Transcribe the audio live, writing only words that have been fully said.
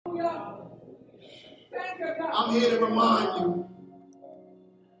I'm here to remind you,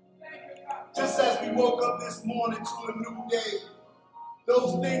 just as we woke up this morning to a new day,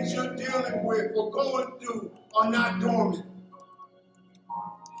 those things you're dealing with or going through are not dormant.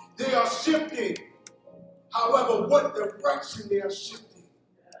 They are shifting. However, what direction they are shifting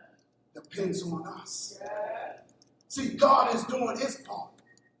depends on us. See, God is doing his part.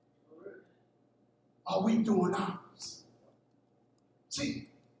 Are we doing ours? See,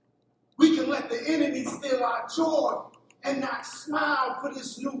 we can let the enemy steal our joy and not smile for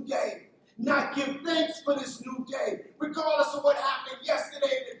this new day, not give thanks for this new day, regardless of what happened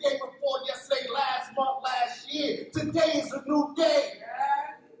yesterday, the day before yesterday, last month, last year. Today is a new day.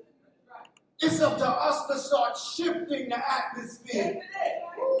 It's up to us to start shifting the atmosphere.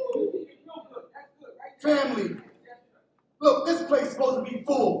 Family, look, this place is supposed to be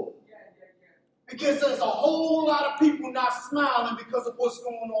full. Because there's a whole lot of people not smiling because of what's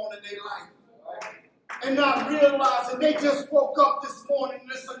going on in their life. And not realizing they just woke up this morning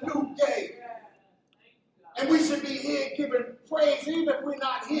and it's a new day. And we should be here giving praise. Even if we're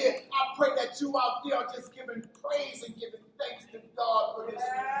not here, I pray that you out there are just giving praise and giving thanks to God for this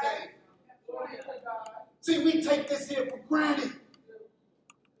new day. See, we take this here for granted.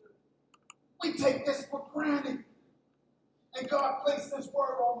 We take this for granted. And God placed this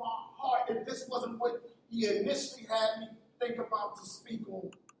word on my heart. If this wasn't what he initially had me think about to speak on.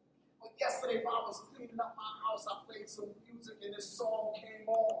 But yesterday while I was cleaning up my house, I played some music and this song came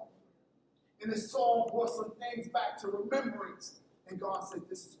on. And this song brought some things back to remembrance. And God said,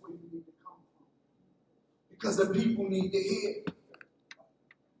 this is where you need to come from. Because the people need to hear.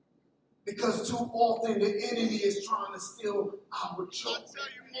 Because too often the enemy is trying to steal our joy.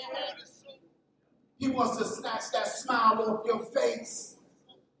 He wants to snatch that smile off your face.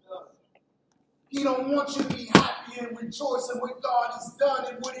 He don't want you to be happy and rejoicing what God has done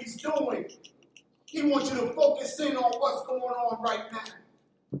and what he's doing. He wants you to focus in on what's going on right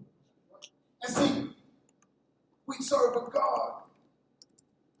now. And see, we serve a God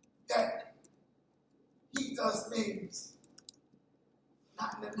that he does things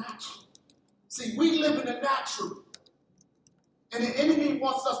not in the natural. See, we live in the natural. And the enemy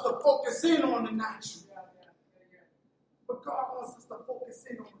wants us to focus in on the natural. But God wants us to focus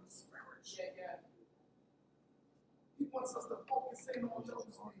in on the spiritual. He wants us to focus in on those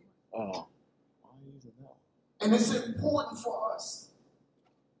things. And it's important for us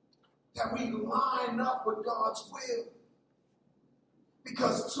that we line up with God's will.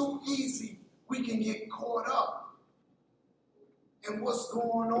 Because too easy we can get caught up in what's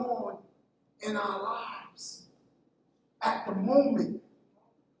going on in our lives at the moment.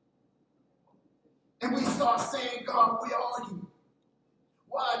 And we start saying, God, where are you?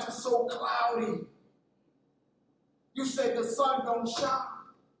 Why is it so cloudy? You said the sun don't shine.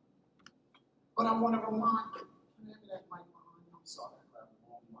 But I want to remind you. I'm sorry, I grabbed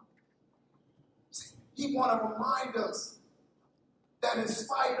the wrong one. See, he want to remind us that in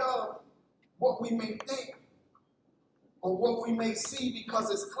spite of what we may think or what we may see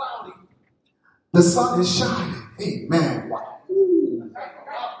because it's cloudy, the sun is shining. Amen. Wow.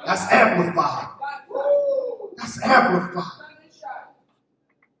 That's amplified. That's amplified.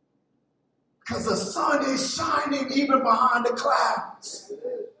 Because the sun is shining even behind the clouds.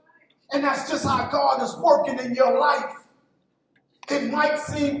 And that's just how God is working in your life. It might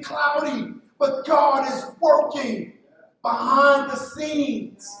seem cloudy, but God is working behind the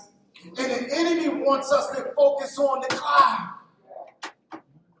scenes. And the enemy wants us to focus on the cloud.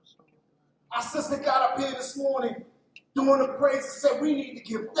 Our sister got up here this morning doing the praise and said we need to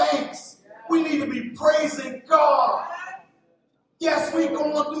give thanks. We need to be praising God. Yes, we're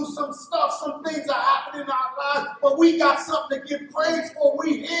going through some stuff. Some things are happening in our lives, but we got something to give praise for.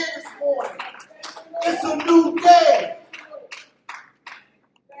 We here this morning. It's a new day.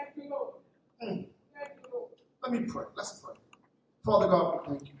 Thank you, Lord. Thank you, Lord. Let me pray. Let's pray. Father God,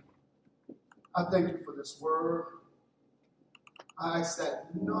 we thank you. I thank you for this word. I ask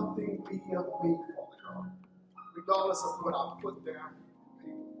that nothing be of me, Father God, regardless of what I put down.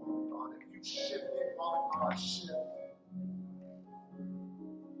 Father God, if you shift it, Father God, shift.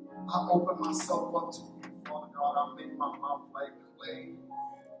 I open myself up to you, Father God. I make my mouth like clay.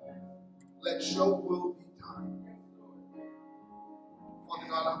 Let your will be done. Father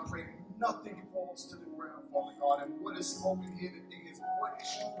God, I pray nothing falls to the ground, Father God. And what is spoken here today is what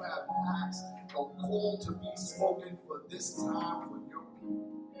you have asked or called to be spoken for this time for your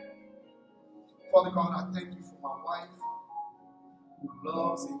people. Father God, I thank you for my wife who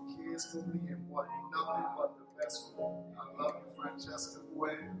loves and cares for me and wants nothing but the best for me. I love you, Francesca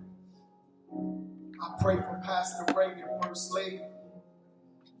Gwen. I pray for Pastor Reagan, First Lady.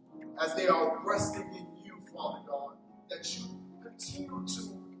 as they are resting in you, Father God, that you continue to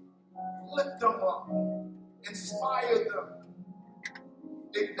lift them up, inspire them,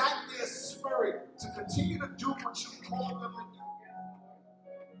 ignite their spirit to continue to do what you call them to do.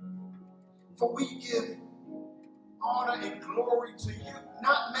 For we give honor and glory to you,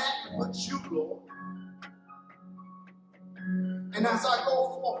 not man, but you, Lord. And as I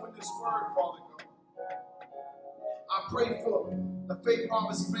go forth in this word, Father God, I pray for the Faith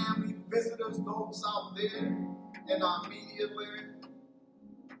Harvest family, visitors, those out there in our media land,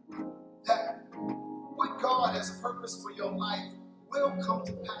 that what God has purposed for your life will come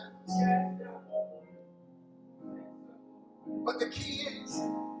to pass. But the key is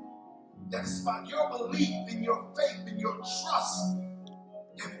that it's about your belief and your faith and your trust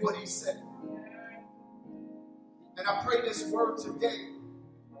in what he said. And I pray this word today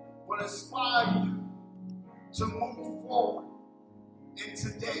will inspire you to move forward in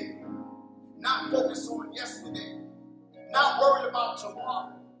today. Not focus on yesterday. Not worried about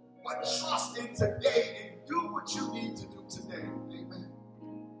tomorrow. But trust in today and do what you need to do today. Amen.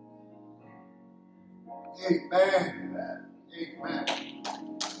 Amen. Amen.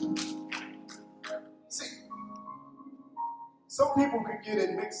 See, some people can get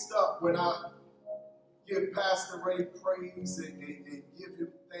it mixed up when I give Pastor Ray praise and give him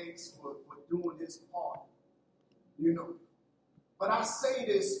thanks for doing his part. You know. But I say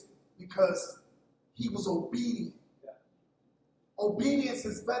this because he was obedient. Obedience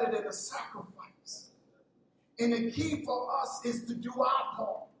is better than a sacrifice. And the key for us is to do our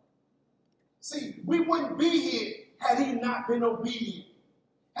part. See, we wouldn't be here had he not been obedient,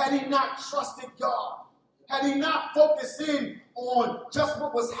 had he not trusted God, had he not focused in on just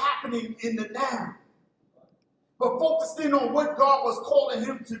what was happening in the now, but focused in on what God was calling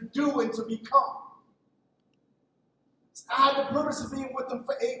him to do and to become. I had the privilege of being with him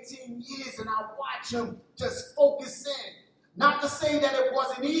for 18 years, and I watched him just focus in. Not to say that it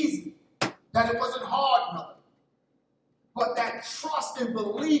wasn't easy, that it wasn't hard, no. But that trust and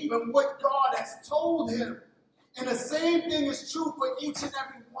belief in what God has told him. And the same thing is true for each and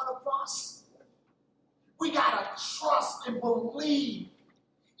every one of us. We got to trust and believe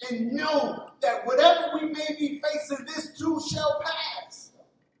and know that whatever we may be facing, this too shall pass.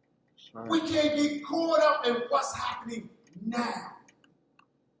 Right. We can't get caught up in what's happening now.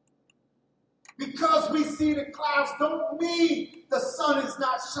 Because we see the clouds don't mean the sun is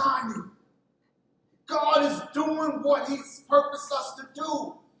not shining. God is doing what he's purposed us to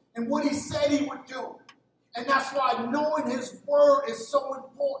do and what he said he would do. And that's why knowing his word is so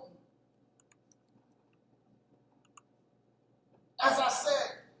important. As I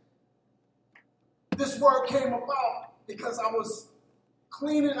said, this word came about because I was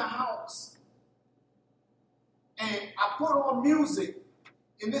cleaning the house and I put on music,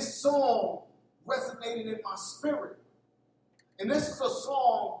 and this song resonated in my spirit. And this is a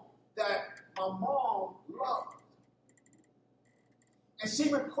song that my mom loved. And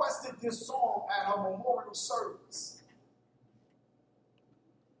she requested this song at her memorial service.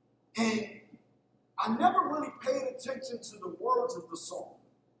 And I never really paid attention to the words of the song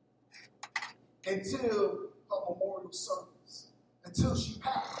until her memorial service, until she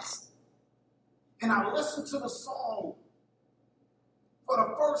passed. And I listened to the song for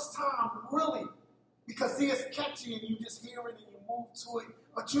the first time, really, because see, it's catchy and you just hear it and you move to it,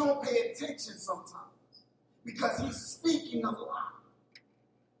 but you don't pay attention sometimes because he's speaking a lot.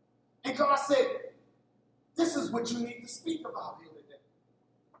 And God said, this is what you need to speak about here today.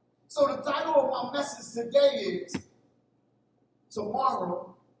 So the title of my message today is,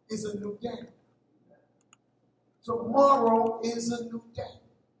 Tomorrow is a New Day. Tomorrow is a new day.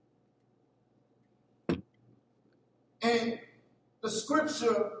 And the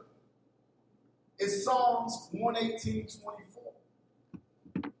scripture is Psalms 118:24.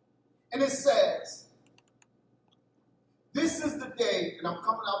 And it says, this is the day, and I'm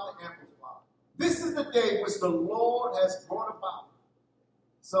coming out the Amplified. This is the day which the Lord has brought about.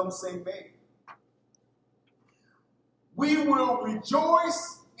 Some say maybe. We will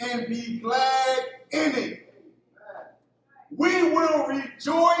rejoice and be glad in it. We will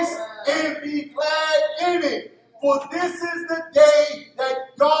rejoice and be glad in it. For this is the day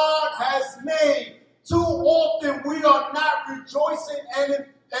that God has made. Too often we are not rejoicing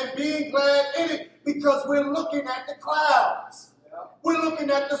and being glad in it because we're looking at the clouds. We're looking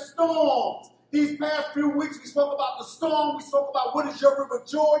at the storms. These past few weeks we spoke about the storm. We spoke about what is your river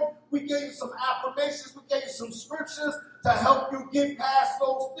Jordan. We gave you some affirmations. We gave you some scriptures to help you get past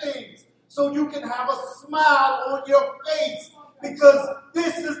those things so you can have a smile on your face Because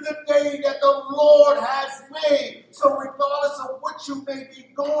this is the day that the Lord has made. So regardless of what you may be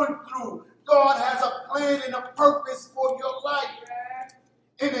going through, God has a plan and a purpose for your life.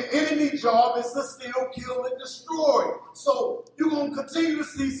 And the enemy's job is to steal, kill, and destroy. So you're going to continue to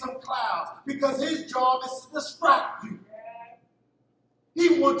see some clouds because his job is to distract you.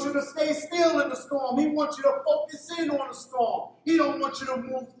 He wants you to stay still in the storm. He wants you to focus in on the storm. He don't want you to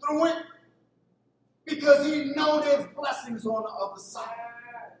move through it because he knows there's blessings on the other side.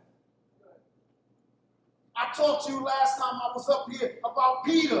 I talked to you last time I was up here about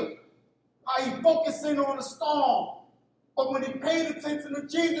Peter, how he focused in on the storm. But when he paid attention to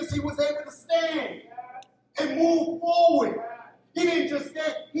Jesus, he was able to stand and move forward. He didn't just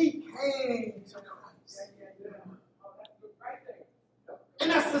stand, he came to Christ. And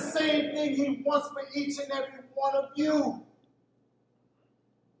that's the same thing he wants for each and every one of you.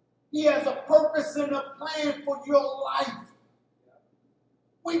 He has a purpose and a plan for your life.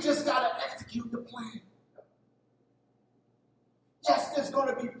 We just got to execute the plan. Yes, there's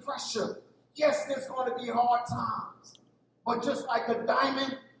going to be pressure. Yes, there's going to be hard times. But just like a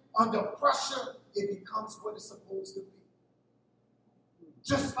diamond under pressure, it becomes what it's supposed to be.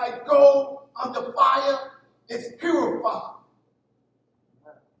 Just like gold under fire, it's purified.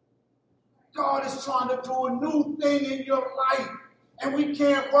 God is trying to do a new thing in your life. And we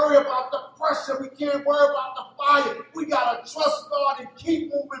can't worry about the pressure. We can't worry about the fire. We got to trust God and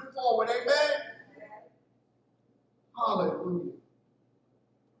keep moving forward. Amen? Hallelujah.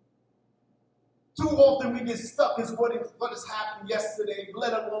 Too often we get stuck in what has happened yesterday,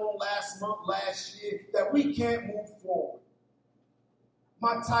 let alone last month, last year, that we can't move forward.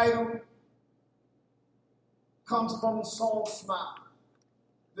 My title comes from the song Smile.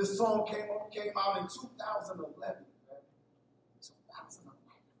 This song came out in 2011. 2011.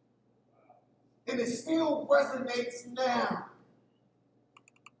 And it still resonates now.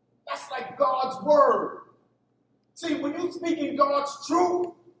 That's like God's word. See, when you speak in God's truth,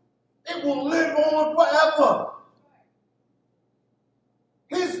 it will live on forever.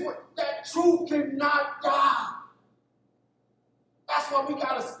 That truth cannot die. That's why we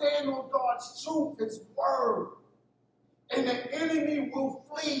got to stand on God's truth, his word. And the enemy will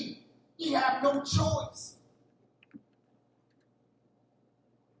flee. He have no choice.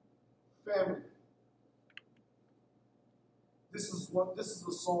 Family, this is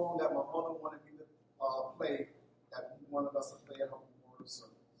a song that my mother wanted me to play, that we wanted us to play at her memorial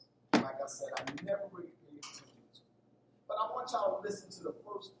service. Like I said, I never really paid attention to it. But I want y'all to listen to the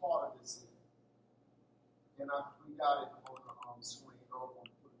first part of this. And we got it on the screen. I'm going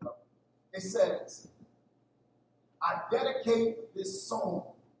to put it up. It says, I dedicate this song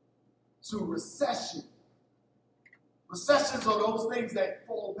to recession. Recessions are those things that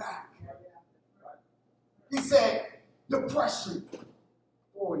fall back. He said, depression.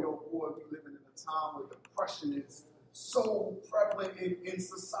 Boy, oh boy, we living in a time where depression is so prevalent in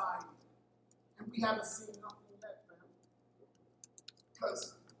society. And we haven't seen nothing yet, man.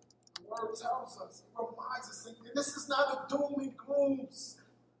 Because the word tells us, it reminds us, and this is not a doom and gloom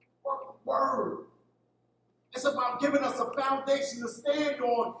word. It's about giving us a foundation to stand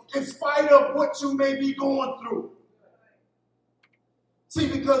on in spite of what you may be going through. See,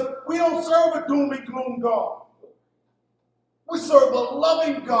 because we don't serve a doom and gloom God. We serve a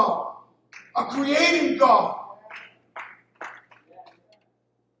loving God, a creating God.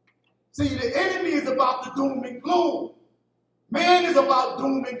 See, the enemy is about the doom and gloom. Man is about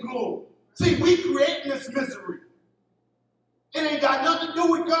doom and gloom. See, we creating this misery. It ain't got nothing to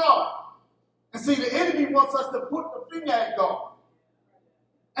do with God. And see, the enemy wants us to put the finger at God.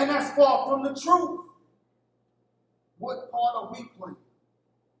 And that's far from the truth. What part are we playing?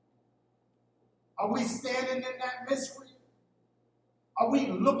 Are we standing in that misery? Are we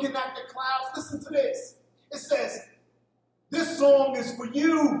looking at the clouds? Listen to this. It says, this song is for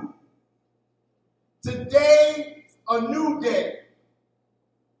you. Today, a new day.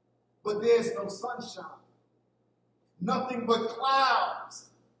 But there's no sunshine. Nothing but clouds.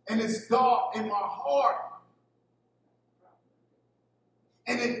 And it's dark in my heart.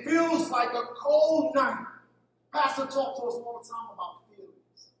 And it feels like a cold night. Pastor talked to us all the time about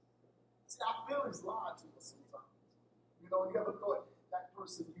feelings. See, our feelings lie to us sometimes. You know, you ever thought that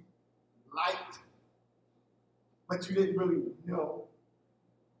person you liked, but you didn't really know?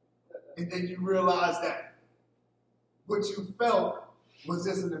 And then you realize that what you felt was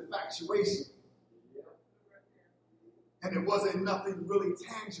just an infatuation. And it wasn't nothing really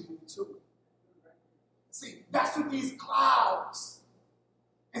tangible to it. See, that's what these clouds.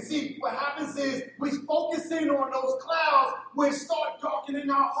 And see, what happens is we focus in on those clouds when it starts darkening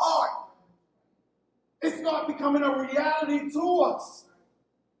our heart. It starts becoming a reality to us.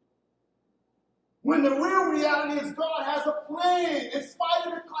 When the real reality is God has a plan in spite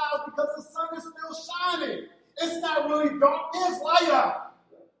of the clouds because the sun is still shining. It's not really dark, it's light out.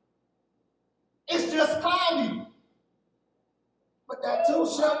 It's just cloudy. But that too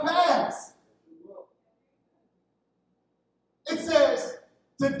shall pass. It says,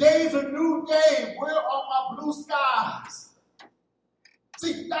 today's a new day. Where are my blue skies?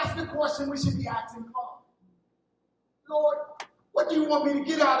 See, that's the question we should be asking God. Lord, what do you want me to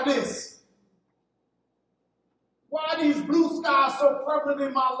get out of this? Why are these blue skies so prevalent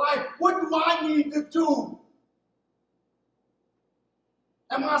in my life? What do I need to do?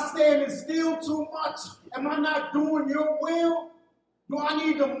 Am I standing still too much? Am I not doing your will? Do I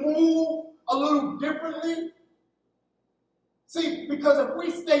need to move a little differently? See, because if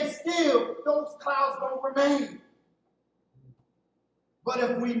we stay still, those clouds don't remain. But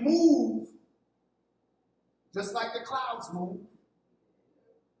if we move, just like the clouds move,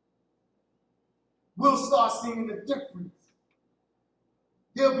 we'll start seeing the difference.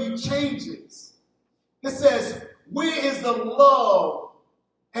 There'll be changes. It says, where is the love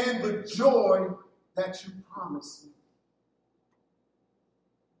and the joy that you promised me?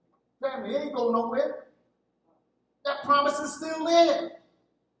 Family, it ain't going nowhere. That promise is still there.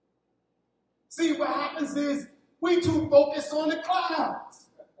 See, what happens is we too focused on the clouds.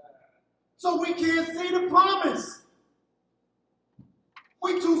 So we can't see the promise.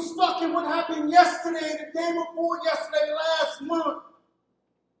 We too stuck in what happened yesterday, the day before yesterday, last month,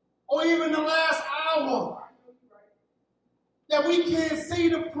 or even the last hour, that we can't see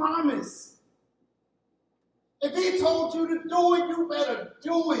the promise. If he told you to do it, you better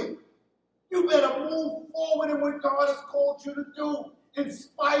do it. You better move forward in what God has called you to do in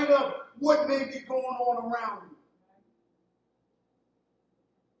spite of what may be going on around you.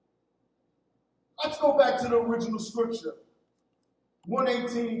 Let's go back to the original scripture,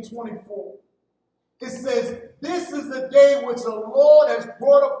 1:18-24. It says, this is the day which the Lord has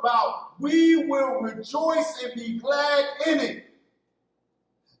brought about. We will rejoice and be glad in it.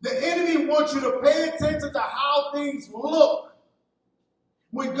 The enemy wants you to pay attention to how things look.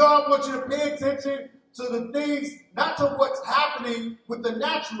 When God wants you to pay attention to the things, not to what's happening with the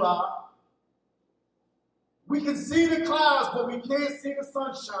natural eye. We can see the clouds, but we can't see the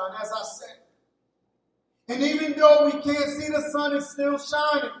sunshine, as I said. And even though we can't see the sun, it's still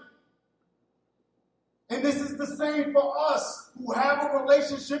shining. And this is the same for us who have a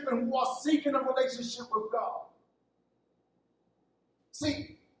relationship and who are seeking a relationship with God.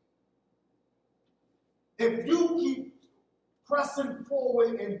 See, if you keep pressing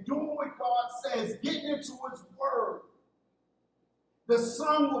forward and doing what God says, getting into his word, the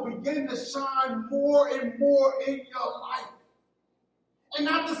sun will begin to shine more and more in your life. And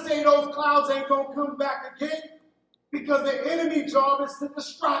not to say those clouds ain't going to come back again, because the enemy's job is to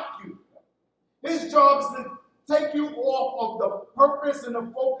distract you. His job is to take you off of the purpose and the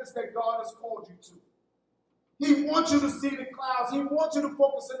focus that God has called you to. He wants you to see the clouds. He wants you to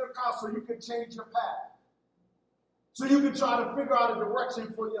focus on the clouds so you can change your path. So you can try to figure out a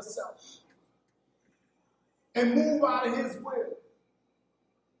direction for yourself and move out of his will.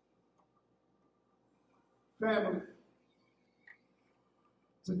 Family,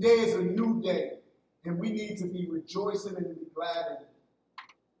 today is a new day, and we need to be rejoicing and be glad in it.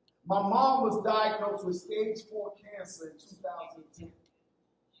 My mom was diagnosed with stage 4 cancer in 2010.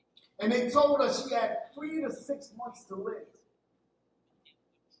 And they told her she had 3 to 6 months to live.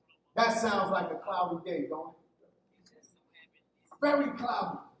 That sounds like a cloudy day, don't it? Very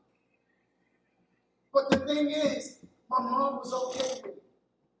cloudy. But the thing is, my mom was okay with it.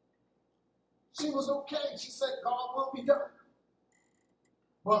 She was okay. She said, God will be done.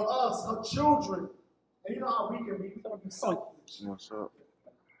 But us, her children, and you know how we can be selfish. What's up?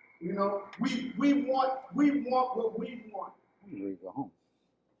 You know, we want what we want. You ready to go home?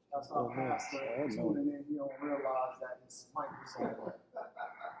 That's our pastor tuning in. He don't realize that his mic is on.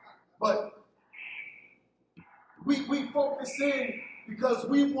 But we focus in because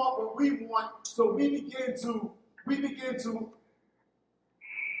we want what we want, so we begin to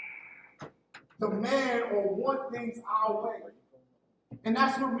demand or want things our way. And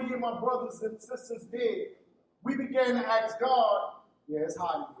that's what me and my brothers and sisters did. We began to ask God, yeah, it's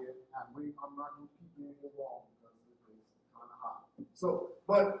hot in here. I'm not going to keep you in here long because it's kind of hot. So,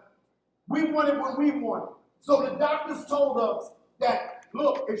 but we wanted what we wanted. So the doctors told us that,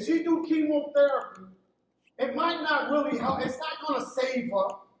 look, if she do chemotherapy, it might not really help. It's not going to save her.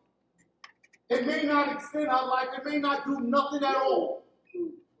 It may not extend her life. It may not do nothing at all.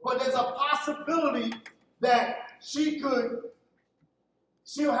 But there's a possibility that she'll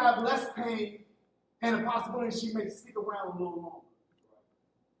have less pain and the possibility she may stick around a little longer.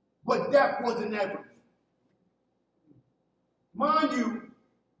 But death wasn't everything. Mind you,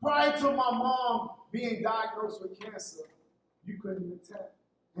 prior to my mom being diagnosed with cancer, you couldn't even tell.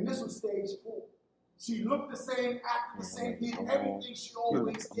 And this was stage 4. She looked the same, acted the same, did everything she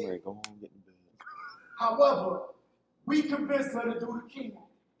always did. However, we convinced her to do the chemo.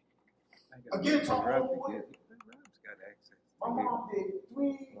 Again, to overweight. My mom did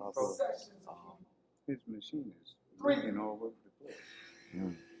 3 sessions of chemo. His machine is 3. all over the place.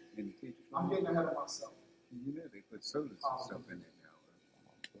 Mm. I'm getting ahead of myself. You know they put sodas and stuff in there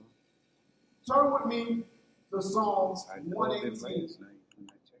now. Turn with me to Psalms I 118,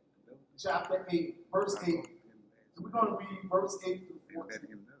 chapter 8, verse 8. So we're going to read verse 8 through 14. Let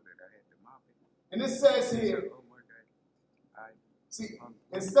him know that I had to mop it. And it says here, Oh my God. see,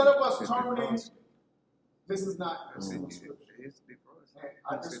 instead of us turning, this is not I said, scripture. it's defrosted.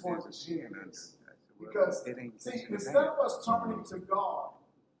 And I just wanted to share this. Well, Because, it ain't see, fixing instead that. of us turning to God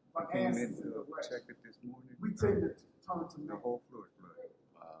for I came answers in and to direction, check it this morning. we tend to turn to The man. whole floor is flooded.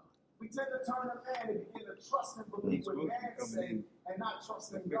 We tend to turn to man and begin to trust and believe what man say and not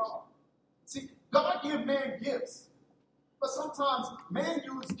trust in God. See, God gives man gifts, but sometimes man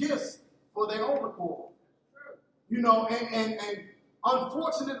use gifts for their own accord. You know, and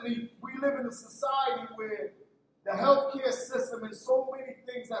unfortunately, we live in a society where the healthcare system and so many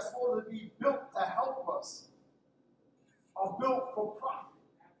things that's supposed to be built to help us are built for profit.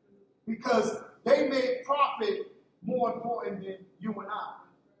 Because they made profit more important than you and I.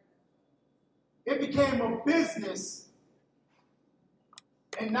 It became a business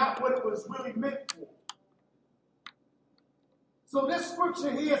and not what it was really meant for. So this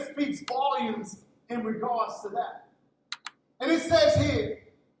scripture here speaks volumes in regards to that. And it says here,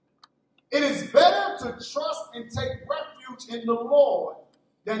 it is better to trust and take refuge in the Lord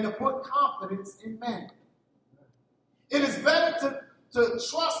than to put confidence in man. It is better to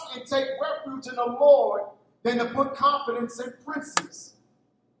trust and take refuge in the Lord than to put confidence in princes.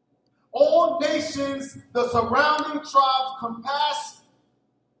 All nations, the surrounding tribes compass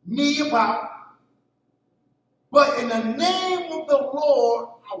me about, but in the name of the Lord,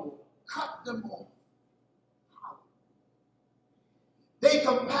 I will cut them off. They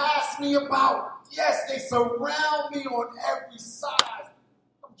compass me about. Yes, they surround me on every side.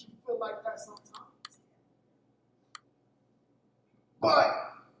 Don't you feel like that sometimes?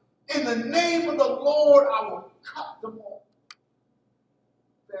 But in the name of the Lord, I will cut them off.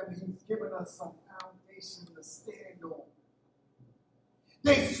 Family, he's given us some foundation to stand on.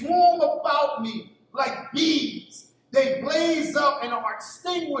 They swarm about me like bees. They blaze up and are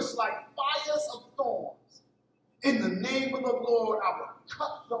extinguished like fires of thorns. In the name of the Lord, I will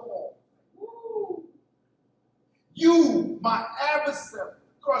cut them off. Woo. You, my adversary,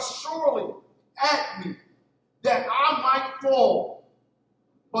 thrust surely at me that I might fall.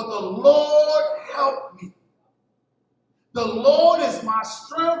 But the Lord helped me. The Lord is my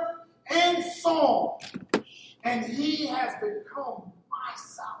strength and song, and he has become my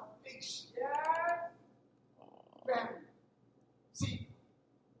salvation. Yeah. Family. See,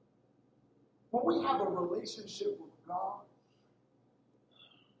 when we have a relationship with God,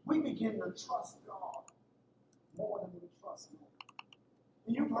 we begin to trust God more than we trust man.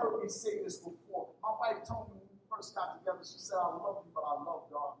 And you've heard me say this before. My wife told me when we first got together, she said, I love you, but I love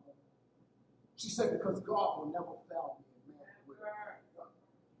God more. She said, because God will never fail me.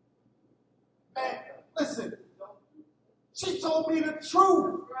 Man, listen, she told me the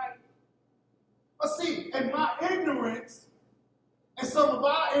truth. But see, in my ignorance, and some of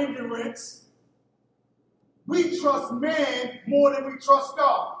our ignorance, we trust man more than we trust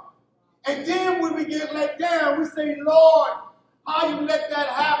God. And then when we get let down, we say, Lord, how you let that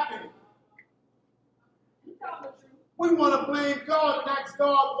happen? We want to blame God and ask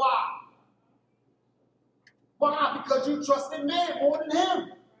God why. Why? Because you trusted man more than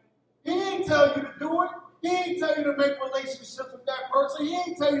him. He ain't tell you to do it. He ain't tell you to make relationships with that person. He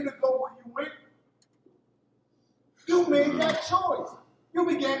ain't tell you to go where you went. You made that choice. You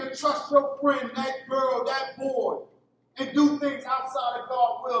began to trust your friend, that girl, that boy, and do things outside of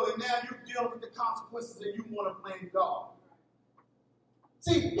God's will, and now you're dealing with the consequences and you want to blame God.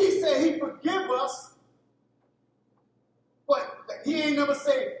 See, he said he forgive us, but he ain't never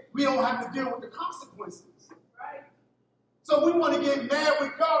say we don't have to deal with the consequences. Right? So we want to get mad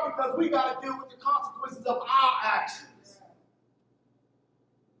with God because we got to deal with the consequences of our actions.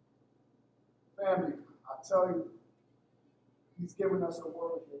 Family, I tell you, he's given us a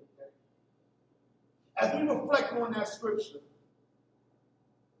word here today. As we reflect on that scripture,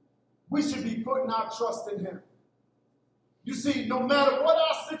 we should be putting our trust in him. You see, no matter what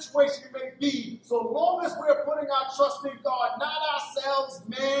our situation may be, so long as we're putting our trust in God, not ourselves,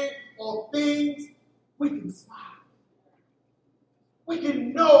 man, or things, we can smile. We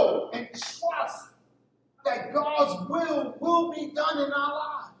can know and trust that God's will be done in our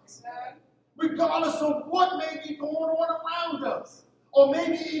lives, regardless of what may be going on around us, or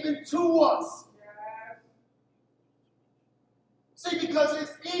maybe even to us. See, because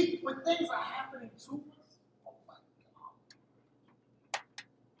it's easy when things are happening to us. Oh my God.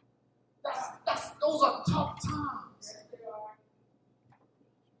 Those are tough times.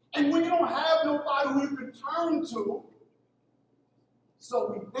 And when you don't have nobody who you can turn to,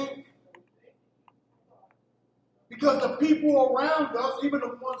 so we think. Because the people around us, even the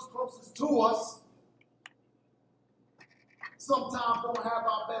ones closest to us, sometimes don't have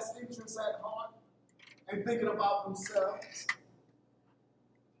our best interests at heart and thinking about themselves.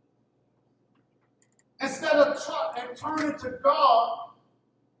 Instead of turning to God,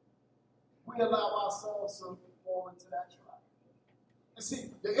 we allow ourselves to fall into that trap. And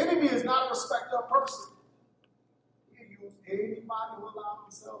see, the enemy is not a respecter of person. He uses anybody who allows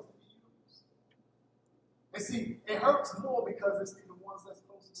themselves to be used. And see, it hurts more because it's the ones that's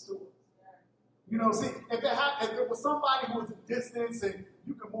closest to us. You know, see, if it was somebody who was a distance and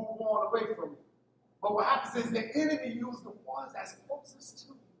you can move on away from it. But what happens is the enemy uses the ones that's closest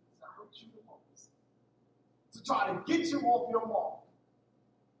to you to hurt you the most. To try to get you off your mark.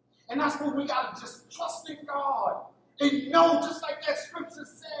 And that's what we got to just trust in God. And know, just like that scripture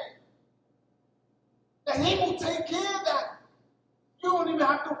said, that he will take care of that. You don't even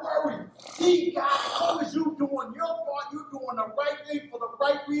have to worry. He got it. As long as you're doing your part, you're doing the right thing for the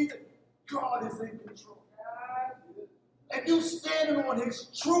right reason, God is in control. If you standing on his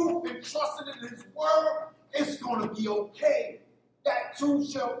truth and trusting in his word, it's going to be okay. That too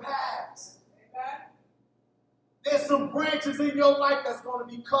shall pass. Amen. There's some branches in your life that's going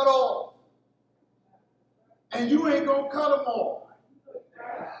to be cut off. And you ain't going to cut them off.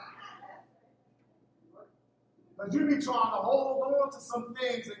 But you be trying to hold on to some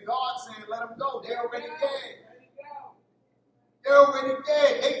things and God's saying, let them go. They're already dead. They're already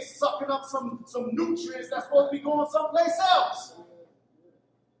dead. They sucking up some nutrients that's supposed to be going someplace else.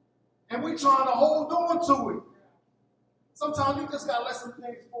 And we trying to hold on to it. Sometimes you just got to let some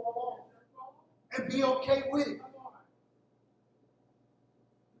things fall off and be okay with it.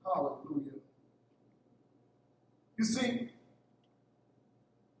 Hallelujah. You see,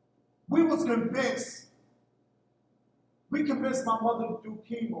 we convinced my mother to do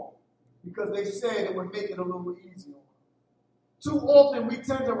chemo because they said it would make it a little easier. Too often we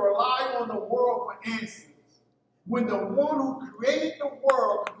tend to rely on the world for answers when the one who created the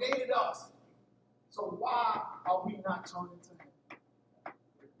world created us. So why are we not turning to him?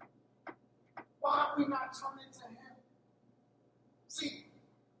 Why are we not turning to him? See,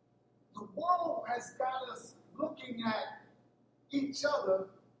 the world has got us looking at each other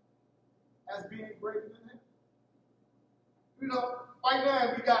as being greater than him. You know, right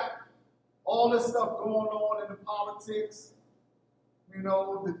now we got all this stuff going on in the politics. You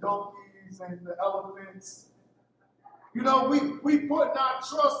know, the donkeys and the elephants. You know, we put our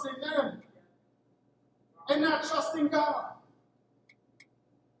trust in them and not trusting God.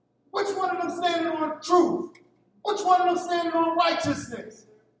 Which one of them standing on truth? Which one of them standing on righteousness?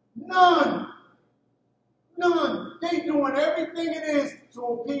 None. None. They doing everything it is to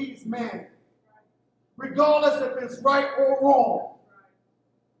appease man, regardless if it's right or wrong.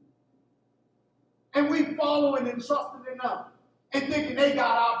 And we following and trusting in them and thinking they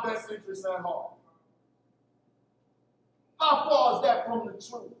got our best interests at heart. How far is that from the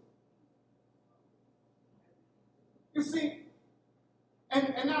truth? You see,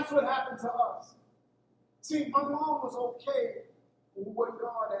 and that's what happened to us. See, my mom was okay with what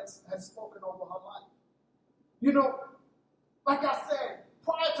God has spoken over her life. You know, like I said,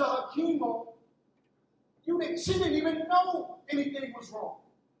 prior to her chemo, she didn't even know anything was wrong.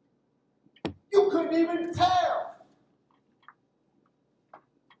 You couldn't even tell.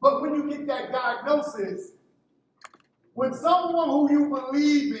 But when you get that diagnosis, when someone who you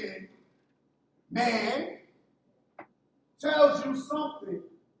believe in, man, tells you something,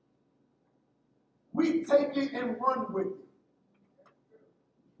 we take it and run with it.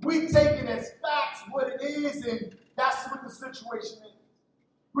 We take it as facts, what it is, and that's what the situation is.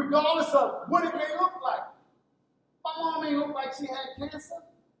 Regardless of what it may look like. My mom ain't look like she had cancer.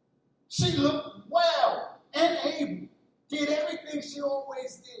 She looked well and able. Did everything she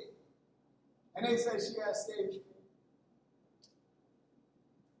always did. And they say she has stage 4.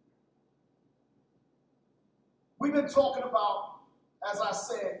 We've been talking about, as I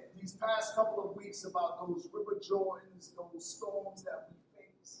said, these past couple of weeks about those river Jordans, those storms that we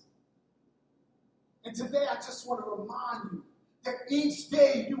face. And today I just want to remind you that each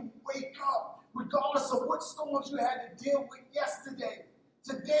day you wake up, regardless of what storms you had to deal with yesterday,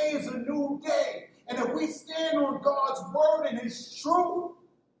 today is a new day. And if we stand on God's word and his truth,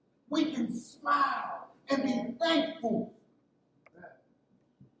 we can smile and be thankful.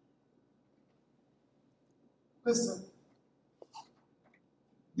 Listen,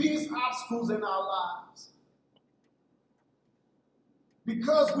 these obstacles in our lives,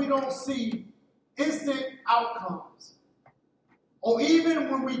 because we don't see instant outcomes, or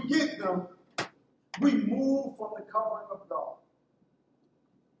even when we get them, we move from the covering of God.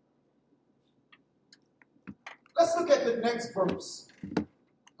 Let's look at the next verse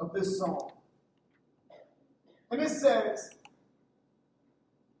of this song. And it says,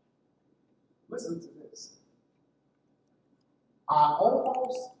 listen to this. I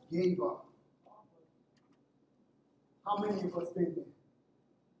almost gave up. How many of us been there?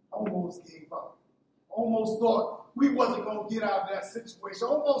 Almost gave up. Almost thought we wasn't going to get out of that situation.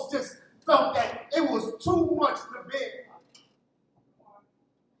 Almost just felt that it was too much to bear.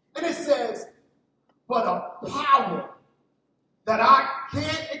 And it says, but a power that I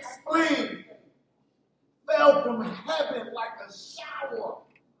can't explain fell from heaven like a shower.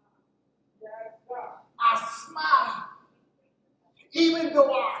 I smiled. Even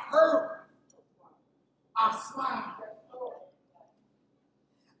though I hurt, I smiled.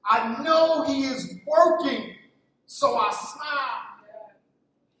 I know he is working, so I smile.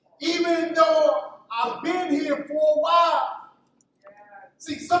 Even though I've been here for a while.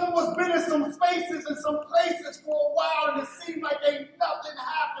 See, some of us been in some spaces and some places for a while, and it seems like ain't nothing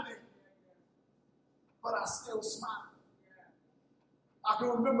happening. But I still smile. I can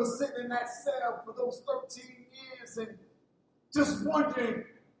remember sitting in that cell for those 13 years and just wondering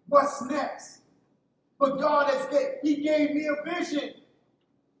what's next. But God he gave me a vision.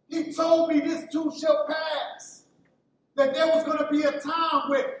 He told me this too shall pass. That there was going to be a time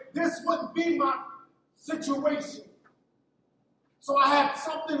where this wouldn't be my situation. So I had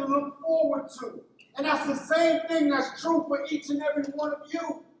something to look forward to. And that's the same thing that's true for each and every one of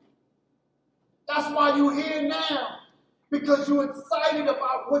you. That's why you're here now. Because you're excited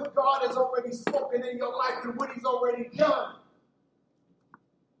about what God has already spoken in your life and what he's already done.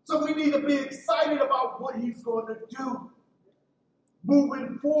 So we need to be excited about what he's going to do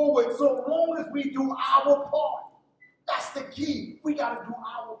moving forward. So long as we do our part, that's the key. We got to do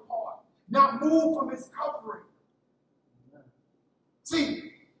our part. Not move from his covering.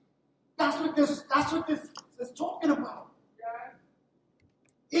 See, that's what this is talking about.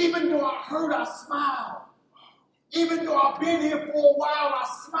 Even though I hurt, I smile. Even though I've been here for a while, I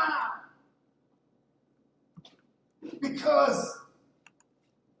smile. Because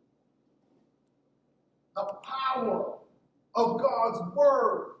the power of God's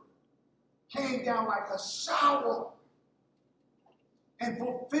word came down like a shower and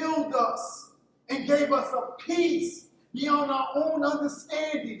fulfilled us and gave us a peace beyond our own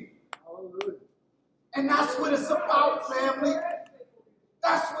understanding. Hallelujah. And that's what it's about, family.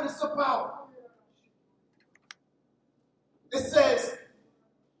 That's what it's about. It says,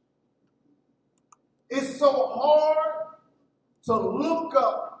 it's so hard to look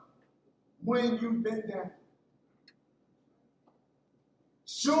up when you've been down.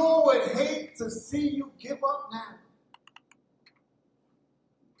 Sure would hate to see you give up now.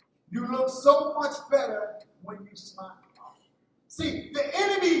 You look so much better when you smile. See, the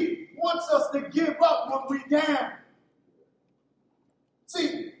enemy wants us to give up when we're down.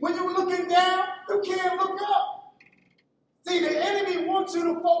 See, when you're looking down, you can't look up. See, the enemy wants you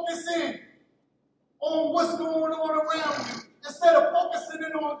to focus in on what's going on around you instead of focusing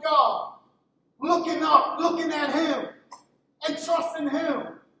in on God. Looking up, looking at him, and trusting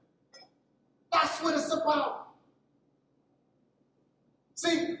him. That's what it's about.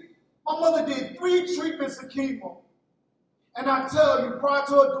 See, my mother did 3 treatments of chemo. And I tell you, prior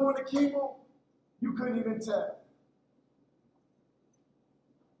to her doing the chemo, you couldn't even tell.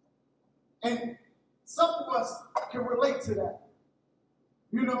 And some of us can relate to that.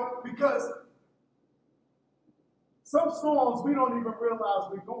 You know, because some storms we don't even realize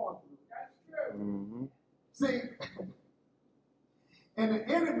we're going through. That's true. Mm-hmm. See, and the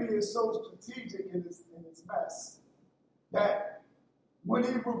enemy is so strategic in this mess that when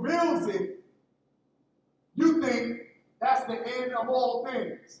he reveals it, you think that's the end of all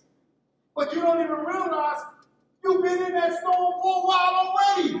things. But you don't even realize you've been in that storm for a while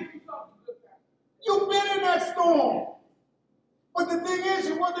already. You've been in that storm. But the thing is,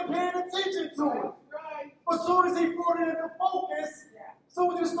 you wasn't paying attention to it. But as soon as he brought it into focus,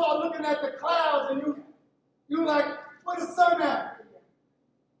 Soon as you start looking at the clouds and you like, where the sun at?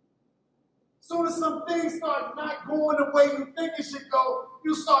 Soon as some things start not going the way you think it should go,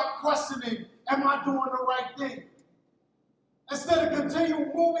 you start questioning, am I doing the right thing? Instead of continue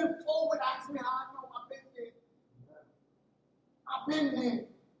moving forward, ask me how I know I've been there. I've been there.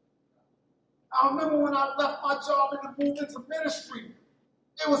 I remember when I left my job and moved into ministry.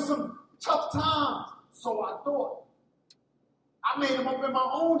 It was some tough times, so I thought. I made them up in my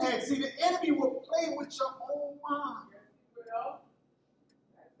own head. See, the enemy will play with your own mind.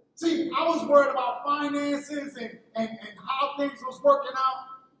 See, I was worried about finances and how things was working out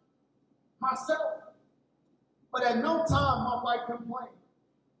myself. But at no time my wife complained.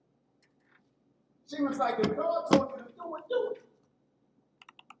 She was like, if God told you to do it, do it.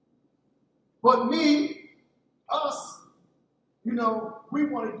 But me, us, we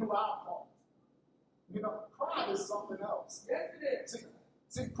want to do our part. Pride is something else. Yes, it is.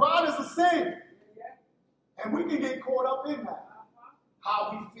 See, pride is a sin. And we can get caught up in that.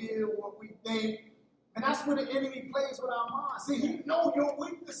 How we feel, what we think. And that's where the enemy plays with our minds. See, he knows your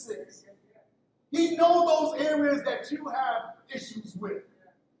weaknesses. He knows those areas that you have issues with.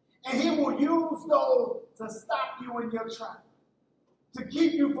 And he will use those to stop you in your track. To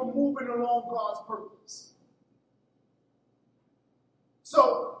keep you from moving along God's purpose.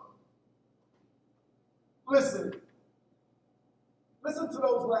 So, listen to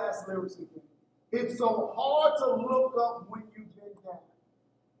those last lyrics again. It's so hard to look up when you've been down.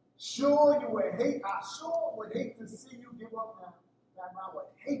 I sure would hate to see you give up now. I would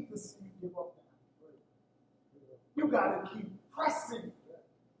hate to see you give up now. You got to keep pressing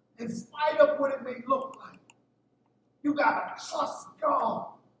in spite of what it may look like. You got to trust God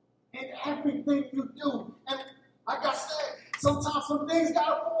in everything you do. And like I said, sometimes some things got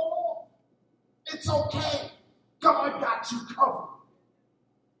to fall off. It's okay. God got you covered.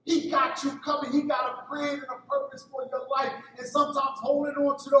 He got you covered. He got a plan and a purpose for your life. And sometimes holding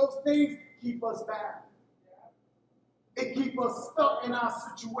on to those things keep us bound. It keep us stuck in our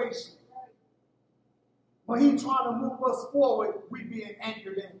situation. When he's trying to move us forward, we being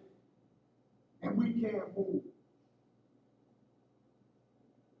anchored in. And we can't move.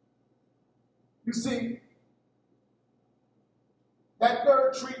 You see, that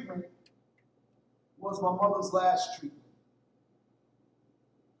third treatment was my mother's last treatment.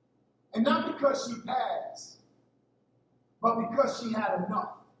 And not because she passed, but because she had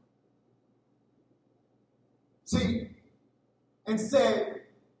enough. See,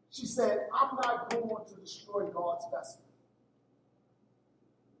 she said, I'm not going to destroy God's vessel.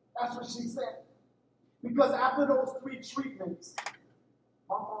 That's what she said. Because after those 3 treatments,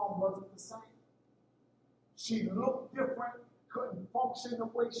 my mom wasn't the same. She looked different, couldn't function the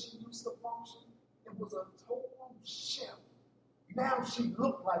way she used to function. It was a total shift. Now she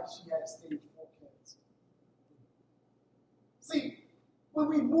looked like she had stage 4 cancer. See, when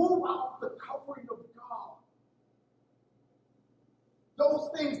we move out the covering of God, those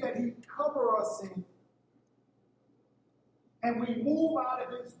things that he covers us in, and we move out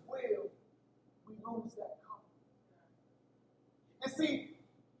of his will, we lose that cover. And see,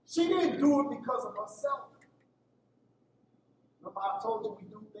 she didn't do it because of herself. Remember I told you we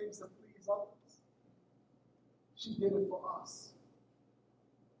do things to please others. She did it for us.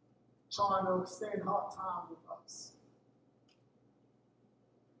 Trying to extend her time with us.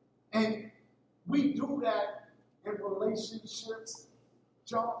 And we do that in relationships,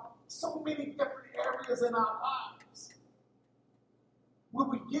 job, so many different areas in our lives. When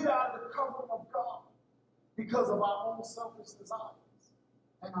we get out of the covering of God because of our own selfish desires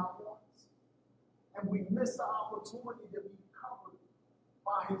and our wants. And we miss the opportunity to be covered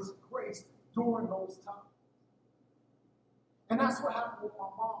by his grace during those times. And that's what happened with my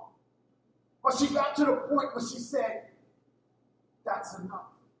mom. But she got to the point where she said, that's enough.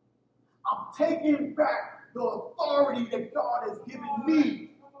 I'm taking back the authority that God has given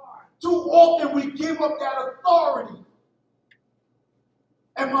me. Too often we give up that authority.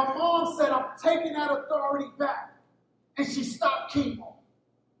 And my mom said, I'm taking that authority back. And she stopped chemo.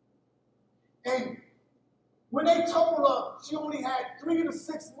 And when they told her she only had 3 to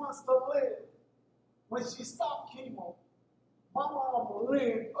 6 months to live, when she stopped chemo, my mom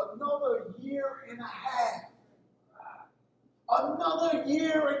lived another year and a half. Another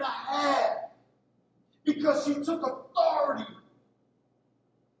year and a half. Because she took authority.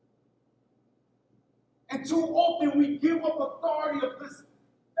 And too often we give up authority of this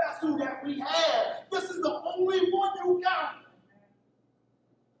vessel that we have. This is the only one you got.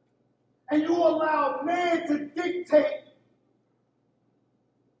 And you allow man to dictate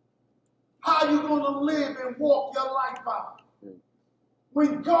how you're going to live and walk your life out.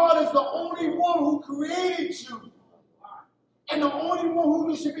 when God is the only one who created you and the only one who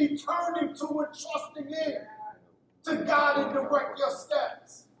you should be turning to and trusting in to guide and direct your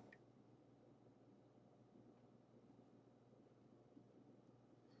steps.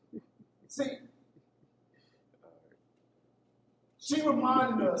 See, she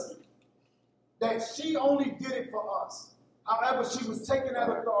reminded us that she only did it for us. However, she was taking that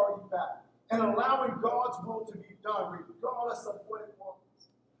authority back and allowing God's will to be done, regardless of what it was.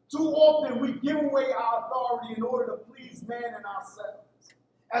 Too often, we give away our authority in order to please man and ourselves.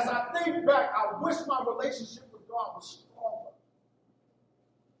 As I think back, I wish my relationship with God was stronger,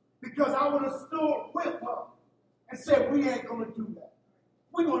 because I would have stood with her and said, we ain't going to do that.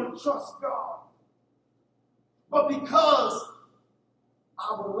 We're going to trust God. But because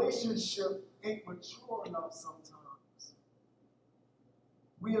our relationship ain't mature enough sometimes,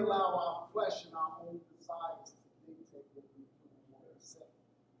 we allow our flesh and our own desires to dictate what we do and what we say.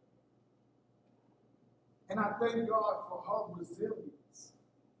 And I thank God for her resilience,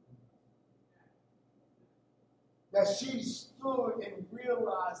 that she stood and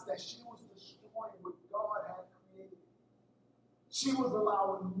realized that she was destroying what God had created. She was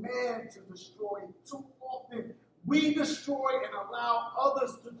allowing man to destroy it. Too often, we destroy and allow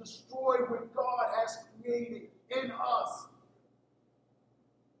others to destroy what God has created in us.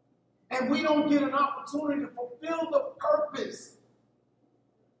 And we don't get an opportunity to fulfill the purpose.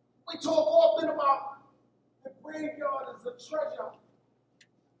 We talk often about the graveyard as a treasure.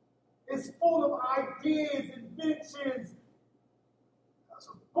 It's full of ideas, inventions,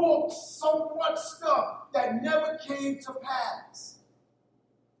 books, so much stuff that never came to pass.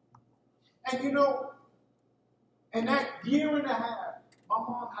 And you know, in that year and a half, my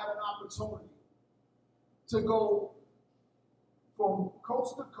mom had an opportunity to go from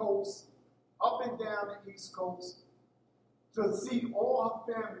coast to coast, up and down the East Coast, to see all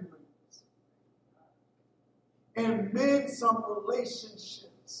her family members and mend some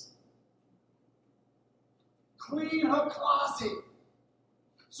relationships. Clean her closet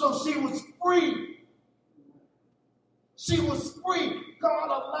so she was free. She was free. God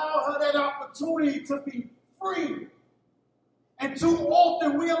allowed her that opportunity to be free. And too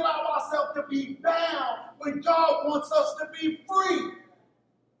often we allow ourselves to be bound when God wants us to be free.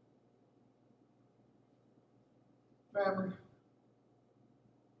 Family,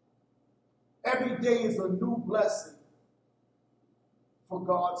 every day is a new blessing for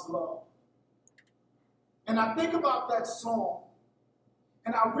God's love. And I think about that song,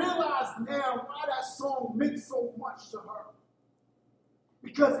 and I realize now why that song meant so much to her.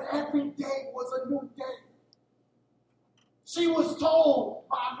 Because every day was a new day. She was told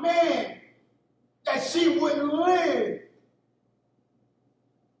by man that she wouldn't live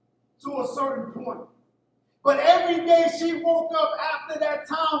to a certain point. But every day she woke up after that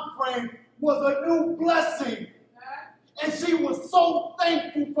time frame was a new blessing. And she was so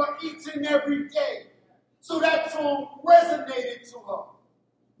thankful for each and every day. So that song resonated to her.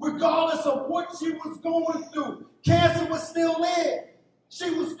 Regardless of what she was going through, cancer was still there.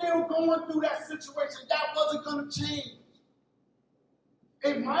 She was still going through that situation. That wasn't going to change.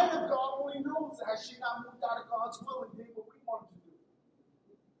 It might have, God only knows, had she not moved out of God's will and did what we wanted to do.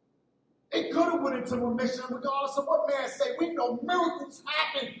 It could have went into remission, regardless of what man say. We know miracles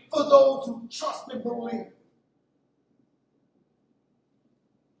happen for those who trust and believe.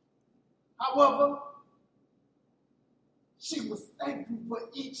 However, she was thankful for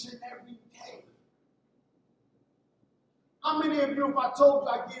each and every day. How many of you, if I told you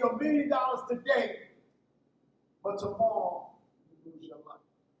I give you $1 million today, but tomorrow you lose your life?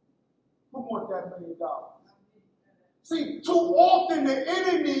 Who wants that $1 million? See, too often the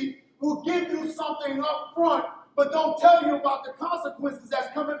enemy will give you something up front, but don't tell you about the consequences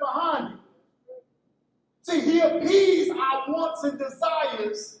that's coming behind you. See, he appeases our wants and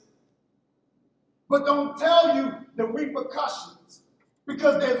desires, but don't tell you the repercussions,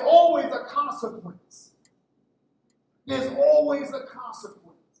 because there's always a consequence. There's always a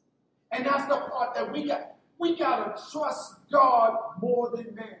consequence. And that's the part that we got. We got to trust God more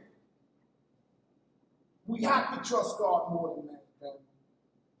than man. We have to trust God more than man. Okay?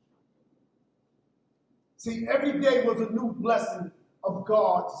 See, every day was a new blessing of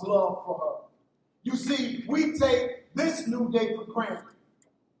God's love for her. You see, we take this new day for granted.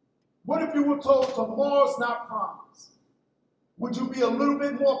 What if you were told tomorrow's not promised? Would you be a little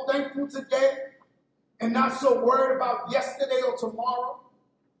bit more thankful today and not so worried about yesterday or tomorrow?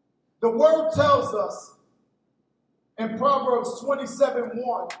 The word tells us in Proverbs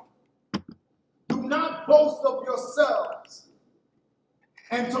 27:1, do not boast of yourselves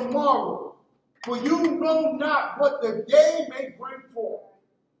and tomorrow, For you know not what the day may bring forth.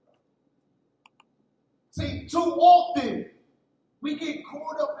 See, too often we get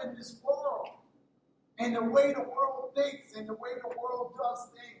caught up in this world and the way the world thinks and the way the world does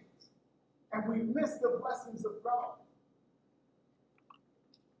things. And we miss the blessings of God.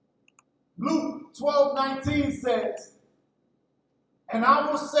 Luke 12:19 says, and I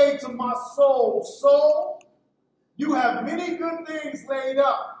will say to my soul, soul, you have many good things laid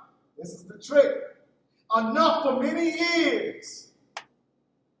up. This is the trick. Enough for many years.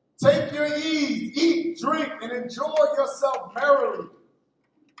 Take your ease, eat, drink, and enjoy yourself merrily.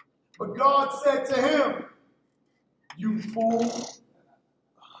 But God said to him, you fool,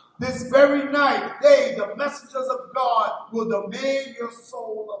 this very night, they, the messengers of God, will demand your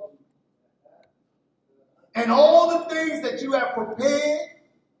soul of you. And all the things that you have prepared,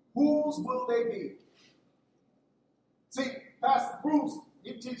 whose will they be? See, Pastor Bruce,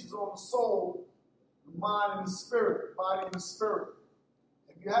 he teaches on the soul, the mind, and the spirit, body and the spirit.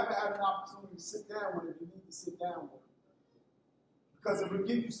 If you haven't had an opportunity to sit down with it, you need to sit down with it. Because it will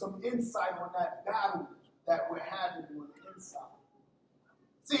give you some insight on that battle that we're having on the inside.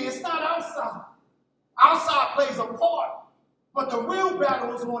 See, it's not outside. Outside plays a part, but the real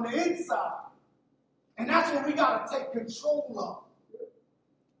battle is on the inside. And that's what we got to take control of.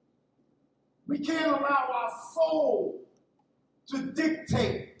 We can't allow our soul to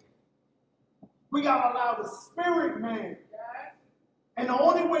dictate. We got to allow the spirit man. And the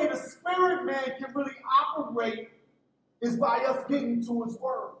only way the spirit man can really operate is by us getting to his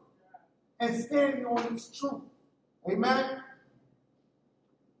word and standing on its truth. Amen?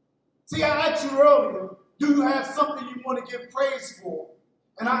 See, I asked you earlier, do you have something you want to give praise for?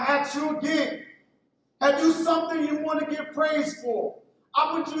 And I ask you again, have you something you want to give praise for?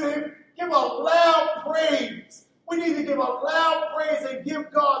 I want you to give a loud praise. We need to give a loud praise and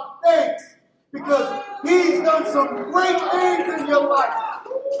give God thanks because he's done some great things in your life.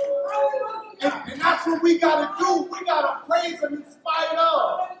 And that's what we got to do. We got to praise him in spite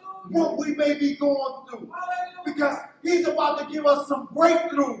of what we may be going through. Because he's about to give us some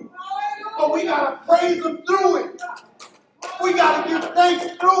breakthrough. But we got to praise him through it. We got to give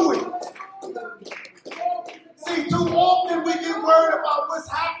thanks through it. See, too often we get worried about what's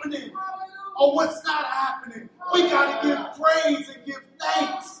happening or what's not happening. We got to give praise and give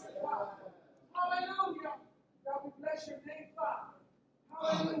thanks. Hallelujah. God, we bless your name, Father.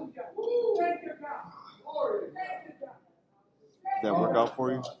 Hallelujah. Thank you, God. Glory. Thank you, God. Did that work out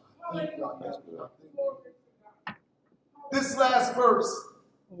for you? This last verse.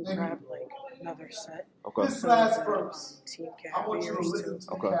 We'll grab like another set. Okay. This last verse. Team I want you to carriers listen too.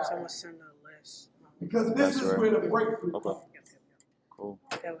 to Okay. the Someone captain. send a list. Because this is where the breakthrough Okay. comes. Cool.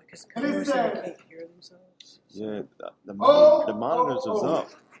 That way, because And it they says- can't hear themselves. Yeah, the monitors is up.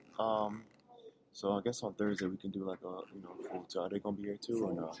 So I guess on Thursday we can do like a full tour. Are they gonna be here too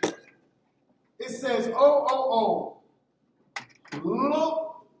or no? It says, look,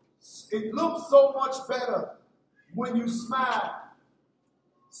 it looks so much better when you smile.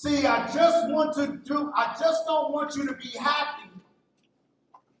 See, I just don't want you to be happy.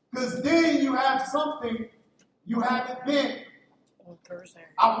 Because then you have something you haven't been. On Thursday.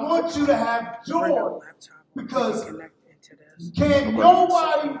 I want you to have Bring a joy. laptop. Because Connect into this. can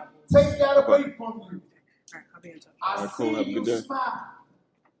nobody take that away from you. All right, I'll be in touch. I All right, cool. see Have a you good day. smile.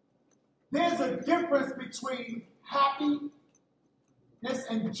 There's a difference between happiness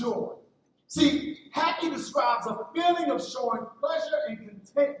and joy. See, happy describes a feeling of showing pleasure and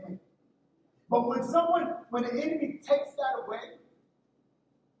contentment. But when the enemy takes that away,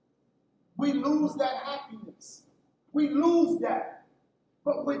 we lose that happiness. We lose that.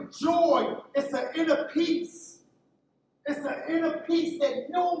 But with joy, it's an inner peace. It's an inner peace that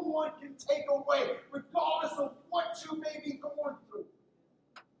no one can take away, regardless of what you may be going through.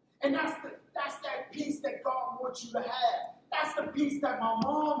 And that's that peace that God wants you to have. That's the peace that my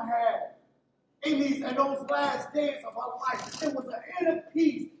mom had in those last days of her life. It was an inner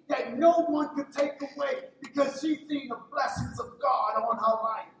peace that no one could take away because she's seen the blessings of God on her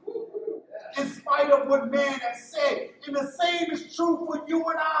life. In spite of what man has said. And the same is true for you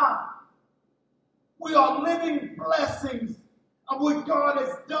and I. We are living blessings of what God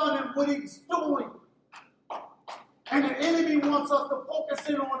has done and what he's doing. And the enemy wants us to focus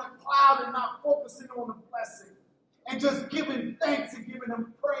in on a cloud and not focusing on the blessing. And just giving thanks and giving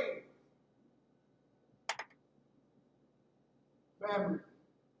him praise. Family,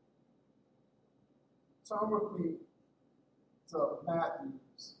 turn with me to Matthew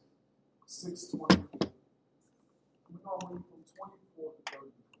 6:24. We're going to read from 24 to 34.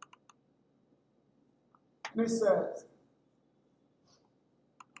 And it says,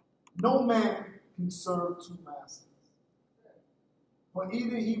 no man can serve two masters. For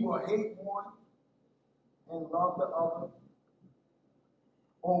either he will hate one and love the other,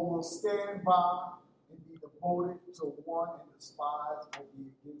 or will stand by and be devoted to one and despise or be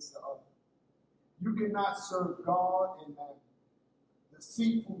against the other. You cannot serve God and mammon.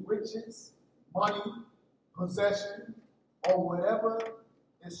 Deceitful riches, money, possession, or whatever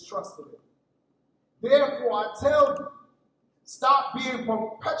is trusted in. Therefore, I tell you, stop being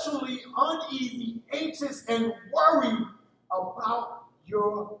perpetually uneasy, anxious, and worried about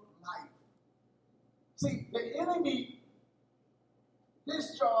your life. See, the enemy,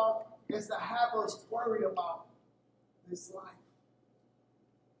 his job is to have us worried about this life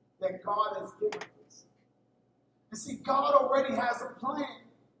that God has given us. And see, God already has a plan.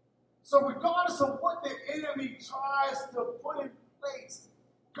 So regardless of what the enemy tries to put in place,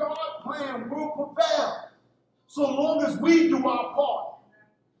 God's plan will prevail so long as we do our part.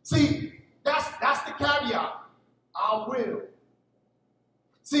 See, that's the caveat. Our will.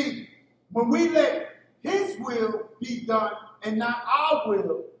 See, when we let his will be done and not our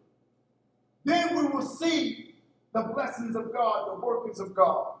will, then we will see the blessings of God, the workings of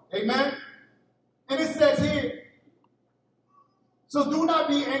God. Amen? And it says here, so do not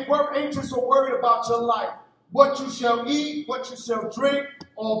be anxious or worried about your life, what you shall eat, what you shall drink,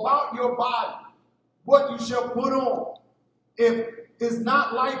 or about your body, what you shall put on. If is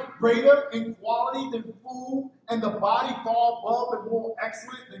not life greater in quality than food, and the body far above and more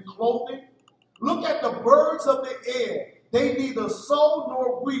excellent than clothing? Look at the birds of the air. They neither sow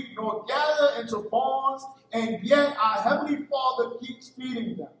nor reap nor gather into barns, and yet our heavenly Father keeps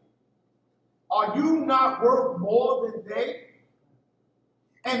feeding them. Are you not worth more than they?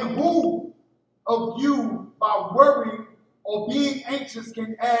 And who of you, by worrying or being anxious,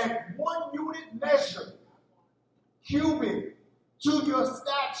 can add 1 unit measure, cubit, to your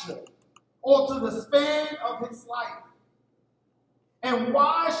stature, or to the span of his life? And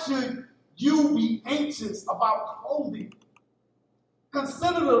why should you be anxious about clothing?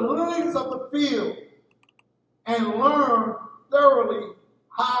 Consider the lilies of the field and learn thoroughly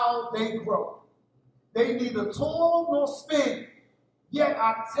how they grow. They neither toil nor spin. Yet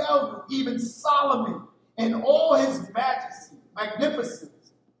I tell you, even Solomon in all his majesty,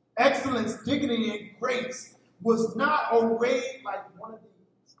 magnificence, excellence, dignity, and grace was not arrayed like one of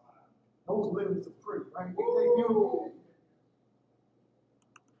these. Those lilies are pretty, right? They're beautiful.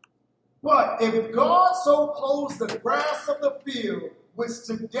 But if God so clothes the grass of the field, which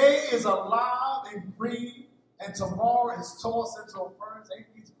today is alive and green, and tomorrow is tossed into a furnace, ain't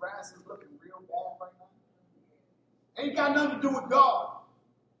these grasses looking real bad right now? Ain't got nothing to do with God.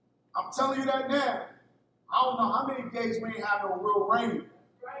 I'm telling you that now. I don't know how many days we ain't had no real rain.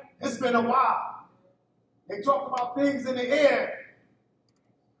 It's been a while. They talk about things in the air.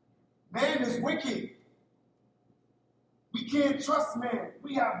 Man is wicked. We can't trust man.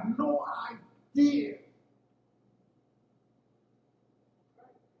 We have no idea.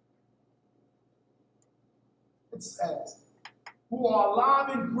 It says, who are alive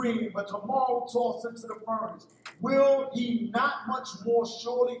and green, but tomorrow tossed into the furnace. Will he not much more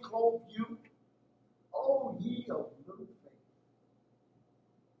surely clothe you? Oh, ye of little faith.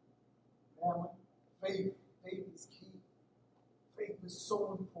 Family, faith is key. Faith is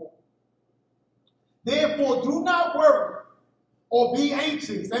so important. Therefore, do not worry or be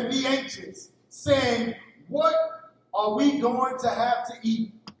anxious, saying, what are we going to have to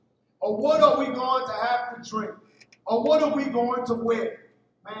eat? Or what are we going to have to drink? Or what are we going to wear?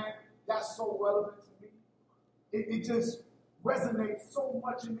 Man, that's so relevant to me. It just resonates so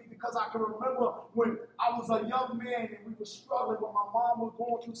much in me because I can remember when I was a young man and we were struggling, when my mom was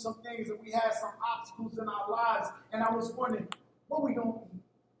going through some things and we had some obstacles in our lives, and I was wondering, what are we going to eat?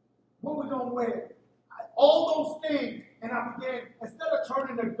 What are we going to wear? All those things. And I began, instead of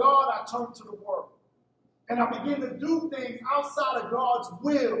turning to God, I turned to the Word. And I began to do things outside of God's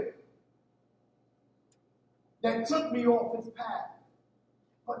will that took me off his path.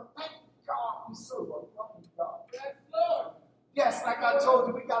 But thank God we serve a loving God. Yes, Lord. Yes, like I told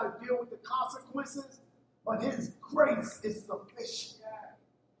you, we got to deal with the consequences, but his grace is sufficient.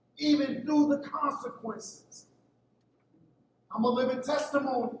 Even through the consequences. I'm a living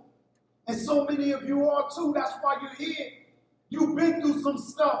testimony. And so many of you are too. That's why you're here. You've been through some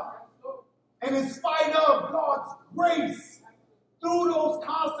stuff. And in spite of God's grace, through those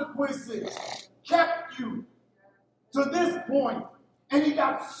consequences, kept you to this point. And he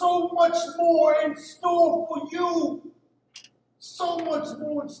got so much more in store for you. So much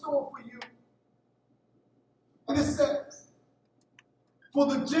more in store for you. And it says, for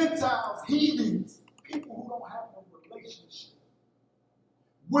the Gentiles, heathens, people who don't have no relationship,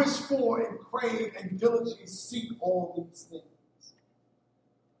 wish for and crave and diligently seek all these things.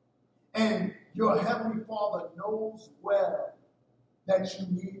 And your heavenly Father knows well that you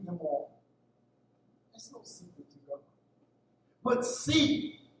need them all. There's no secret to God. But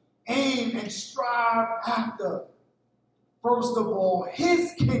seek, aim, and strive after, first of all,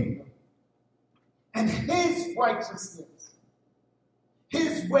 his kingdom and his righteousness,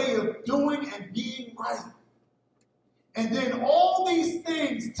 his way of doing and being right. And then all these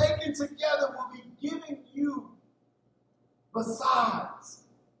things taken together will be given you besides.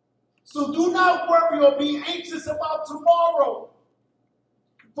 So do not worry or be anxious about tomorrow,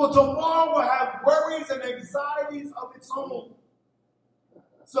 for tomorrow will have worries and anxieties of its own,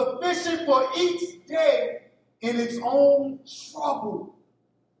 sufficient for each day in its own trouble.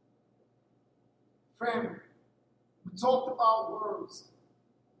 Family, we talked about words.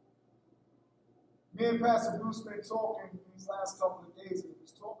 Me and Pastor Bruce been talking these last couple of days, and he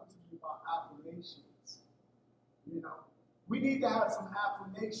was talking to me about affirmations. You know, we need to have some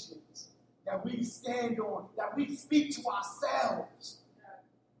affirmations that we stand on, that we speak to ourselves,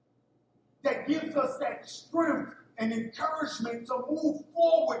 that gives us that strength and encouragement to move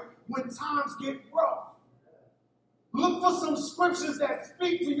forward when times get rough. Look for some scriptures that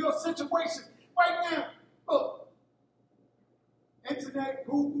speak to your situation. Right now, look, internet,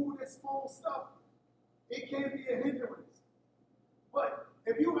 Google, this phone stuff, it can be a hindrance. But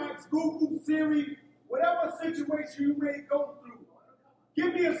if you ask Google, Siri, whatever situation you may go through,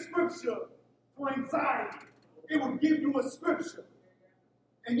 give me a scripture for anxiety. It will give you a scripture.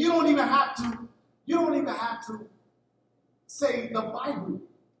 And you don't even have to say the Bible.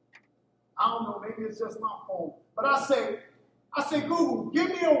 I don't know, maybe it's just my phone. But I say, Google, give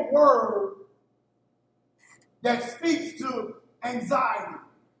me a word that speaks to anxiety.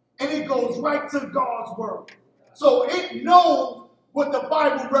 And it goes right to God's word. So it knows what the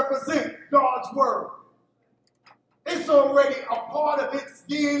Bible represents, God's word. It's already a part of its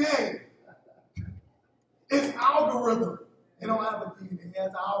DNA. Its algorithm. It don't have a DNA, it has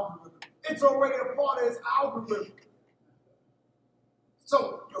an algorithm. It's already a part of its algorithm.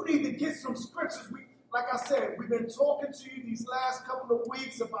 So you need to get some scriptures. Like I said, we've been talking to you these last couple of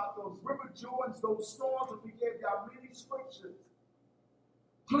weeks about those river Jordans, those storms, and we gave y'all many scriptures.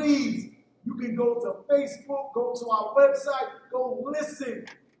 Please, you can go to Facebook, go to our website, go listen.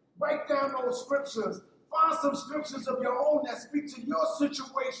 Write down those scriptures. Find some scriptures of your own that speak to your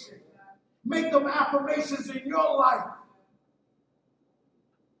situation. Make them affirmations in your life.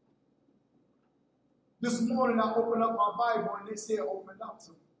 This morning I opened up my Bible and it said, open up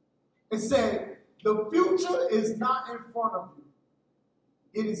to me. It said, the future is not in front of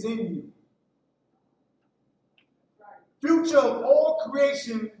you. It is in you. Future of all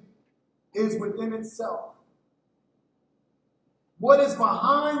creation is within itself. What is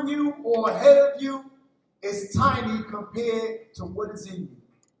behind you or ahead of you is tiny compared to what is in you.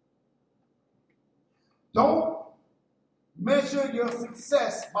 Don't measure your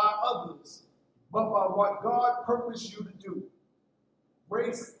success by others, but by what God purposed you to do. The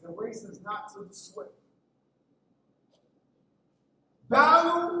race is not to the swift.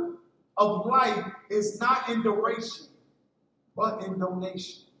 Value of life is not in duration, but in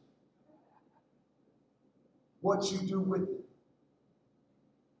donation. What you do with it.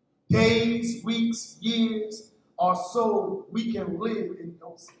 Days, weeks, years are so we can live in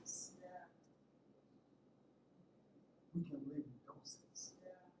doses. We can live in doses.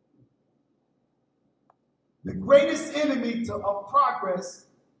 The greatest enemy of progress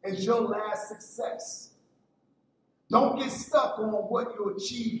is your last success. Don't get stuck on what you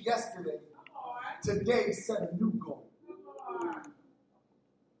achieved yesterday. Today, set a new goal.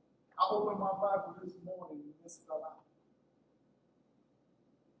 I opened my Bible this morning and this fell out.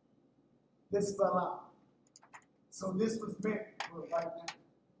 This fell out. So this was meant for right now.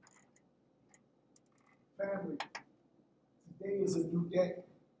 Family, today is a new day.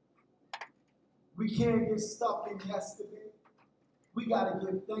 We can't get stuck in yesterday. We got to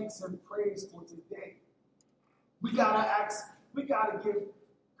give thanks and praise for today. We got to give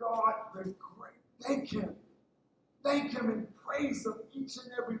God the great, thank Him. Thank Him and praise Him each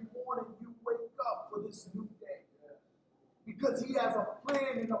and every morning you wake up for this new day. Because He has a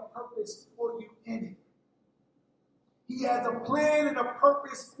plan and a purpose for you in it. He has a plan and a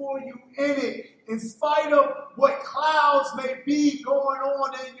purpose for you in it. In spite of what clouds may be going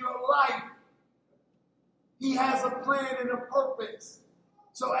on in your life, He has a plan and a purpose.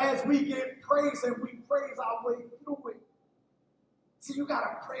 So as we get praise and we praise our way through it. See, you got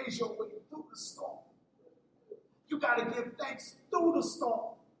to praise your way through the storm. You got to give thanks through the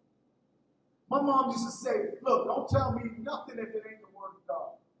storm. My mom used to say, look, don't tell me nothing if it ain't the word of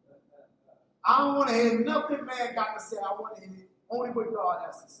God. I don't want to hear nothing man got to say. I want to hear only what God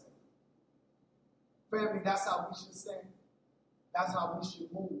has to say. Family, that's how we should say. That's how we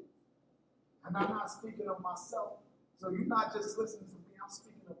should move. And I'm not speaking of myself. So you're not just listening to me. I'm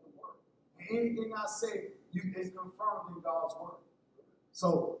speaking of the word. And anything I say is confirmed in God's word.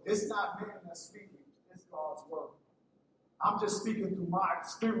 So it's not man that's speaking. It's God's word. I'm just speaking through my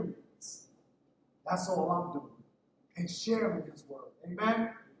experience. That's all I'm doing. And sharing his word.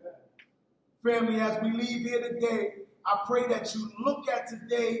 Amen? Family, as we leave here today, I pray that you look at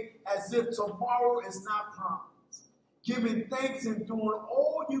today as if tomorrow is not promised. Giving thanks and doing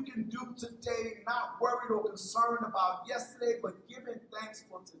all you can do today, not worried or concerned about yesterday, but giving thanks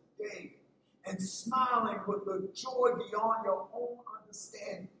for today and smiling with the joy beyond your own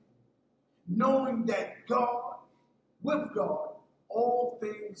understanding. Knowing that with God, all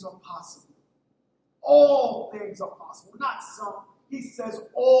things are possible. All things are possible, not some. He says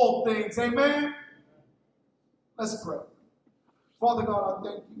all things. Amen? Let's pray. Father God, I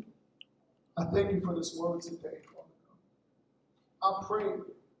thank you. I thank you for this word today, Father God. I pray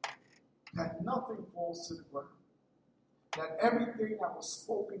that nothing falls to the ground. That everything that was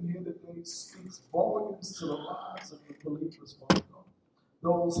spoken here today speaks volumes to the lives of the believers, Father God.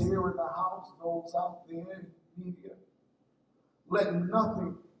 Those here in the house, those out there in the media. Let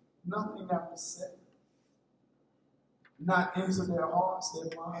nothing that was said not enter their hearts, their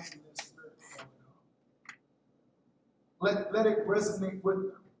minds, and their spirit, Father God. Let it resonate with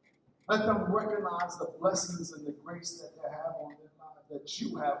them. Let them recognize the blessings and the grace that they have on their lives, that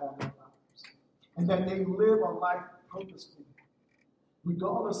you have on their lives, and that they live a life purposefully,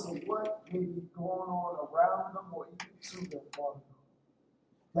 regardless of what may be going on around them or even to them, Father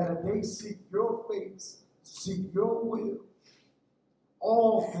God. That if they seek your face, seek your will,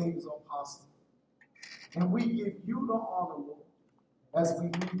 all things are possible. And we give you the honor, Lord, as we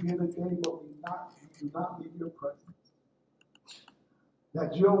leave here today, but we do not leave your presence.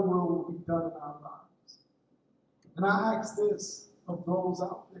 That your will be done in our lives. And I ask this of those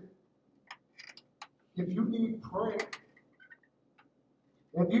out there. If you need prayer,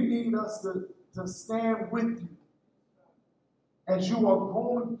 if you need us to stand with you as you are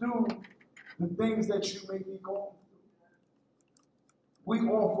going through the things that you may be going through, we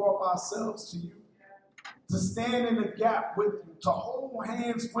offer up ourselves to you to stand in the gap with you, to hold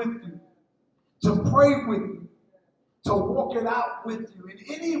hands with you, to pray with you, to walk it out with you in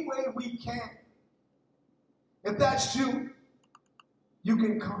any way we can. If that's you, you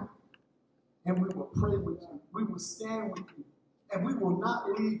can come and we will pray with you. We will stand with you and we will not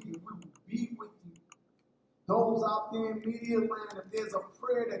leave you. We will be with you. Those out there in media land, if there's a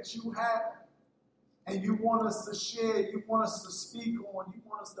prayer that you have and you want us to share, you want us to speak on, you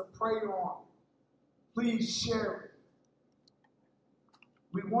want us to pray on, please share it.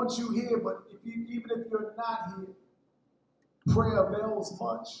 We want you here, but even if you're not here, prayer avails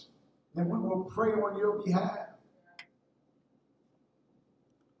much, and we will pray on your behalf.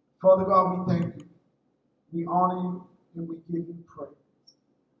 Father God, we thank you. We honor you, and we give you praise.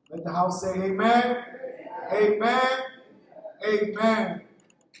 Let the house say amen. Amen. Amen. Amen.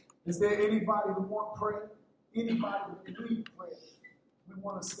 Is there anybody who want prayer? Anybody who need prayer? We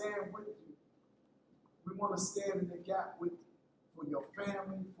want to stand with you. We want to stand in the gap with you for your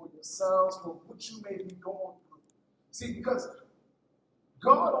family, for yourselves, for what you may be going through. See, because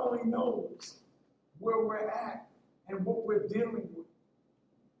God only knows where we're at and what we're dealing with.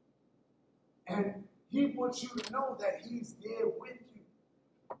 And he wants you to know that he's there with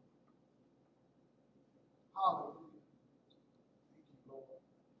you. Hallelujah. Thank you, Lord.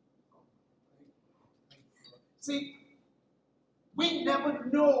 Thank you. See, we never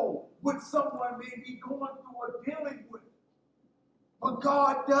know what someone may be going through or dealing with. But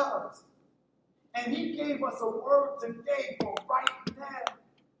God does. And he gave us a word today for right now.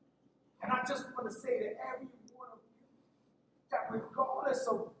 And I just want to say to every one of you that regardless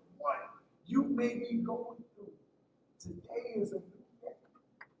of what you may be going through, today is a new day.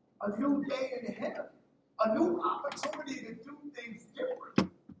 A new day in him. A new opportunity to do things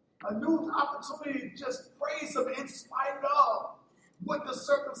different. A new opportunity to just praise him in spite of what the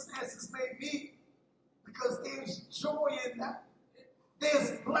circumstances may be. Because there's joy in that.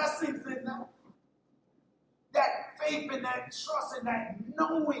 There's blessings in that. That faith and that trust and that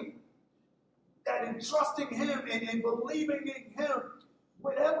knowing that in trusting him and believing in him,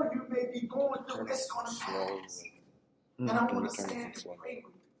 whatever you may be going through, it's going to pass. And I want to stand and pray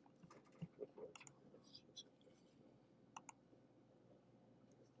with you.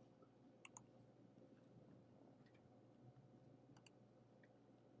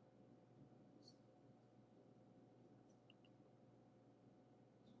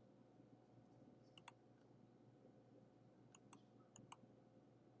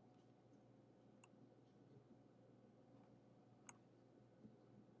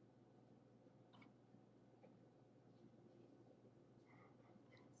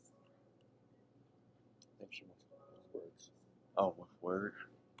 think she wants words. Oh, with word?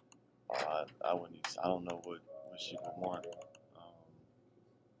 I wouldn't. I don't know what she would want.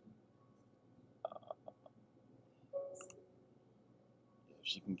 If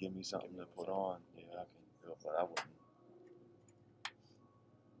she can give me something to put on, yeah, I can do it. But I wouldn't.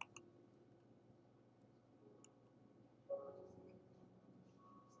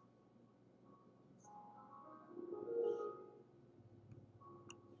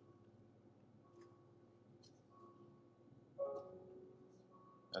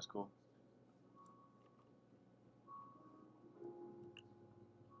 That's cool.